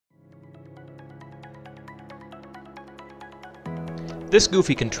This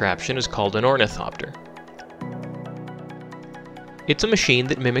goofy contraption is called an ornithopter. It's a machine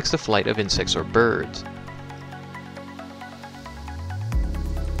that mimics the flight of insects or birds.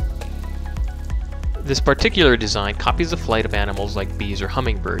 This particular design copies the flight of animals like bees or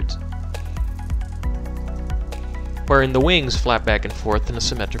hummingbirds, wherein the wings flap back and forth in a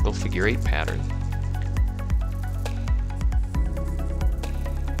symmetrical figure-8 pattern.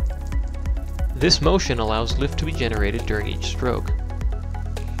 This motion allows lift to be generated during each stroke.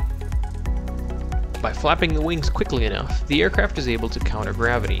 By flapping the wings quickly enough, the aircraft is able to counter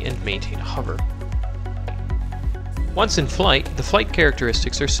gravity and maintain a hover. Once in flight, the flight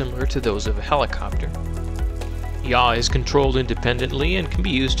characteristics are similar to those of a helicopter. Yaw is controlled independently and can be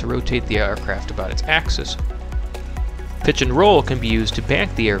used to rotate the aircraft about its axis. Pitch and roll can be used to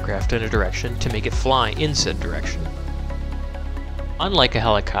back the aircraft in a direction to make it fly in said direction. Unlike a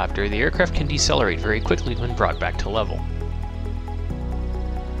helicopter, the aircraft can decelerate very quickly when brought back to level.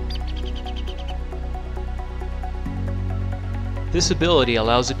 This ability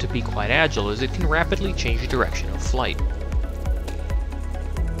allows it to be quite agile as it can rapidly change the direction of flight.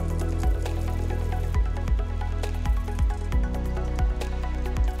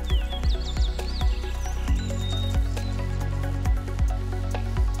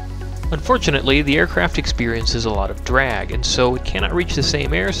 Unfortunately, the aircraft experiences a lot of drag, and so it cannot reach the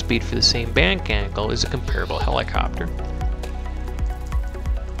same airspeed for the same bank angle as a comparable helicopter.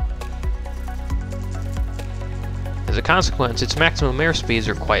 As a consequence, its maximum airspeeds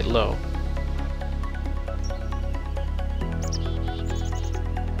are quite low.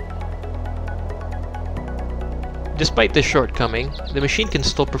 Despite this shortcoming, the machine can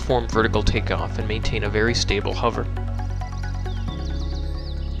still perform vertical takeoff and maintain a very stable hover.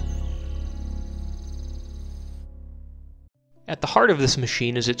 At the heart of this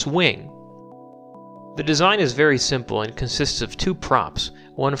machine is its wing. The design is very simple and consists of two props,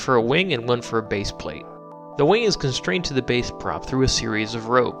 one for a wing and one for a base plate. The wing is constrained to the base prop through a series of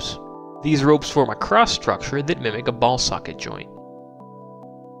ropes. These ropes form a cross structure that mimic a ball socket joint.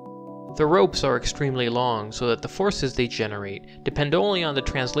 The ropes are extremely long so that the forces they generate depend only on the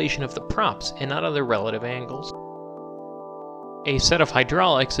translation of the props and not on their relative angles. A set of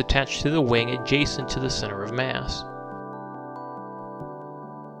hydraulics attached to the wing adjacent to the center of mass.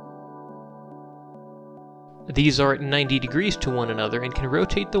 These are at 90 degrees to one another and can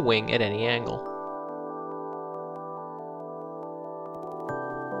rotate the wing at any angle.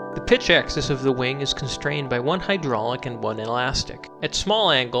 The pitch axis of the wing is constrained by one hydraulic and one elastic. At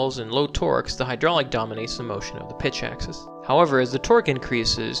small angles and low torques, the hydraulic dominates the motion of the pitch axis. However, as the torque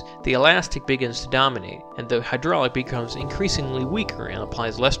increases, the elastic begins to dominate, and the hydraulic becomes increasingly weaker and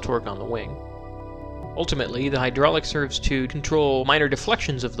applies less torque on the wing. Ultimately, the hydraulic serves to control minor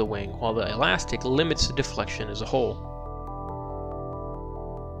deflections of the wing, while the elastic limits the deflection as a whole.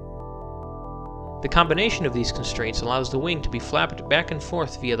 The combination of these constraints allows the wing to be flapped back and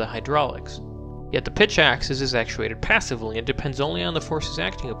forth via the hydraulics. Yet the pitch axis is actuated passively and depends only on the forces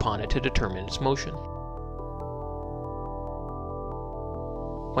acting upon it to determine its motion.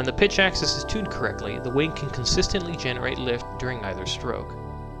 When the pitch axis is tuned correctly, the wing can consistently generate lift during either stroke.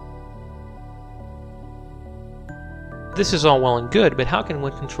 This is all well and good, but how can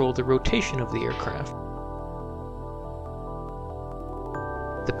one control the rotation of the aircraft?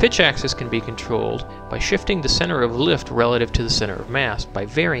 The pitch axis can be controlled by shifting the center of lift relative to the center of mass by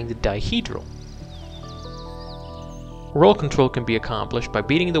varying the dihedral. Roll control can be accomplished by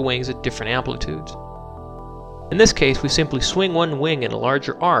beating the wings at different amplitudes. In this case, we simply swing one wing in a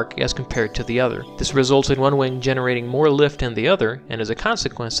larger arc as compared to the other. This results in one wing generating more lift than the other, and as a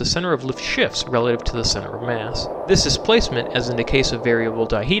consequence, the center of lift shifts relative to the center of mass. This displacement, as in the case of variable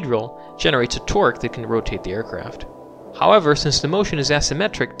dihedral, generates a torque that can rotate the aircraft. However, since the motion is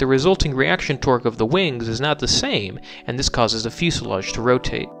asymmetric, the resulting reaction torque of the wings is not the same, and this causes the fuselage to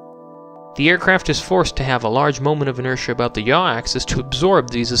rotate. The aircraft is forced to have a large moment of inertia about the yaw axis to absorb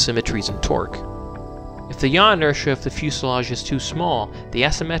these asymmetries in torque. If the yaw inertia of the fuselage is too small, the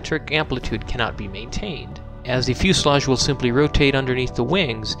asymmetric amplitude cannot be maintained, as the fuselage will simply rotate underneath the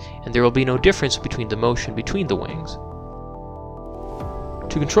wings, and there will be no difference between the motion between the wings.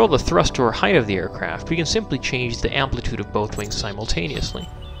 To control the thrust or height of the aircraft, we can simply change the amplitude of both wings simultaneously.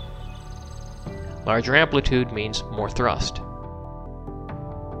 Larger amplitude means more thrust.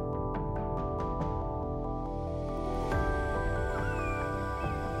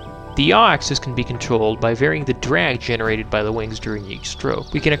 The yaw axis can be controlled by varying the drag generated by the wings during each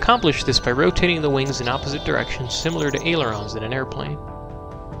stroke. We can accomplish this by rotating the wings in opposite directions, similar to ailerons in an airplane.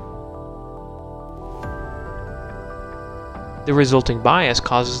 The resulting bias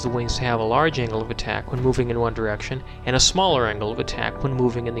causes the wings to have a large angle of attack when moving in one direction and a smaller angle of attack when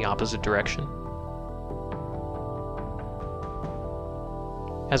moving in the opposite direction.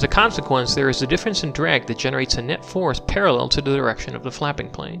 As a consequence, there is a difference in drag that generates a net force parallel to the direction of the flapping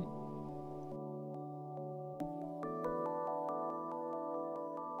plane.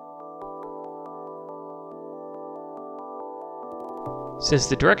 Since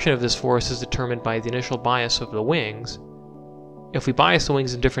the direction of this force is determined by the initial bias of the wings, if we bias the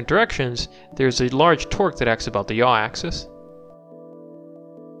wings in different directions, there is a large torque that acts about the yaw axis.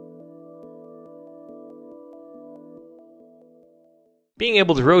 Being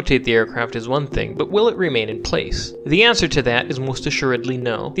able to rotate the aircraft is one thing, but will it remain in place? The answer to that is most assuredly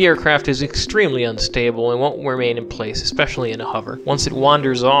no. The aircraft is extremely unstable and won't remain in place, especially in a hover. Once it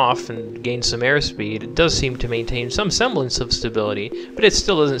wanders off and gains some airspeed, it does seem to maintain some semblance of stability, but it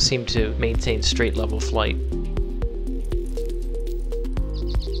still doesn't seem to maintain straight level flight.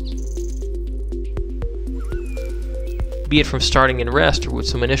 Be it from starting in rest or with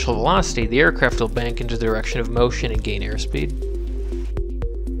some initial velocity, the aircraft will bank into the direction of motion and gain airspeed.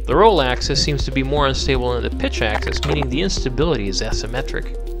 The roll axis seems to be more unstable than the pitch axis, meaning the instability is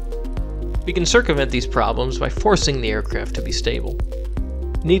asymmetric. We can circumvent these problems by forcing the aircraft to be stable.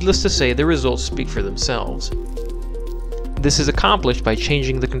 Needless to say, the results speak for themselves. This is accomplished by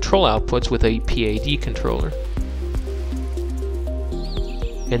changing the control outputs with a PAD controller.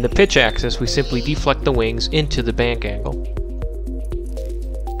 In the pitch axis, we simply deflect the wings into the bank angle.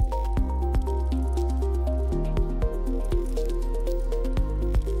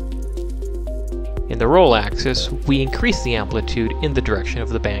 In the roll axis, we increase the amplitude in the direction of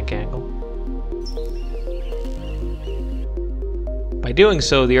the bank angle. By doing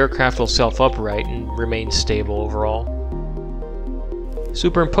so, the aircraft will self-upright and remain stable overall.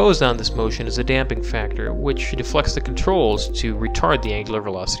 Superimposed on this motion is a damping factor, which deflects the controls to retard the angular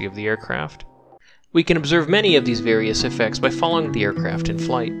velocity of the aircraft. We can observe many of these various effects by following the aircraft in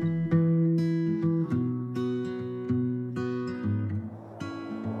flight.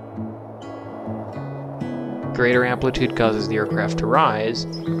 Greater amplitude causes the aircraft to rise.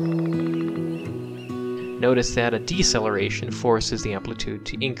 Notice that a deceleration forces the amplitude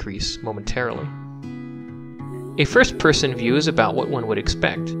to increase momentarily. A first-person view is about what one would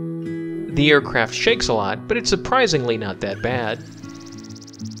expect. The aircraft shakes a lot, but it's surprisingly not that bad.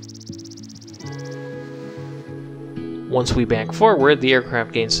 Once we bank forward, the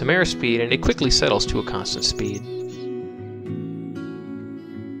aircraft gains some airspeed and it quickly settles to a constant speed.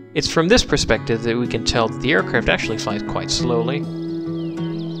 It's from this perspective that we can tell that the aircraft actually flies quite slowly.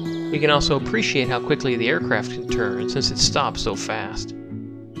 We can also appreciate how quickly the aircraft can turn since it stops so fast.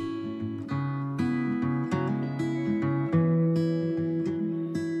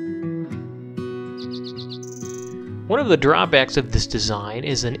 One of the drawbacks of this design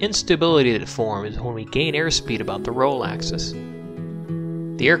is an instability that forms when we gain airspeed about the roll axis.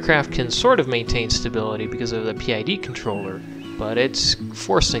 The aircraft can sort of maintain stability because of the PID controller, but it's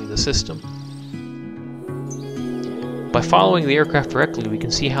forcing the system. By following the aircraft directly, we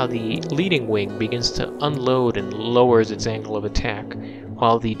can see how the leading wing begins to unload and lowers its angle of attack,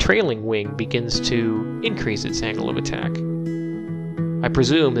 while the trailing wing begins to increase its angle of attack. I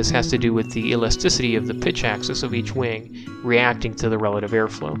presume this has to do with the elasticity of the pitch axis of each wing reacting to the relative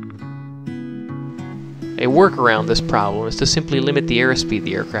airflow. A workaround this problem is to simply limit the airspeed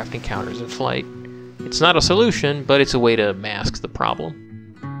the aircraft encounters in flight. It's not a solution, but it's a way to mask the problem.